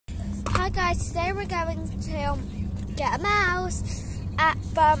guys, today we're going to get a mouse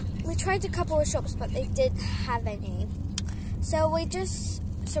we tried a couple of shops but they didn't have any. So we're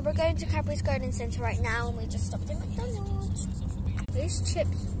going to Cadbury's Garden Centre right now and we just stopped at McDonald's. These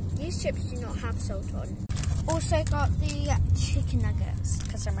chips do not have salt on. Also got the chicken nuggets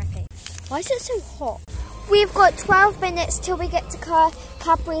because they're my favourite. Why is it so hot? We've got 12 minutes till we get to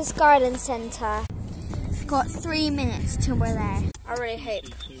Cadbury's Garden Centre. Got 3 minutes till we're there. I really hope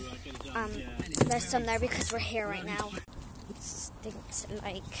there's some there because we're here right now. It stinks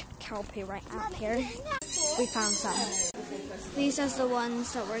like cow poo right up here. We found some. These are the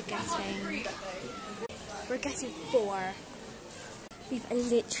ones that we're getting. We're getting 4. We've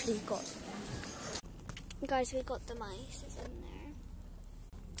literally got... Guys, we got the mice in there.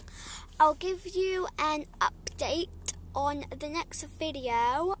 I'll give you an update on the next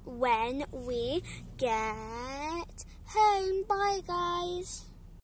video when we get home. Bye, guys.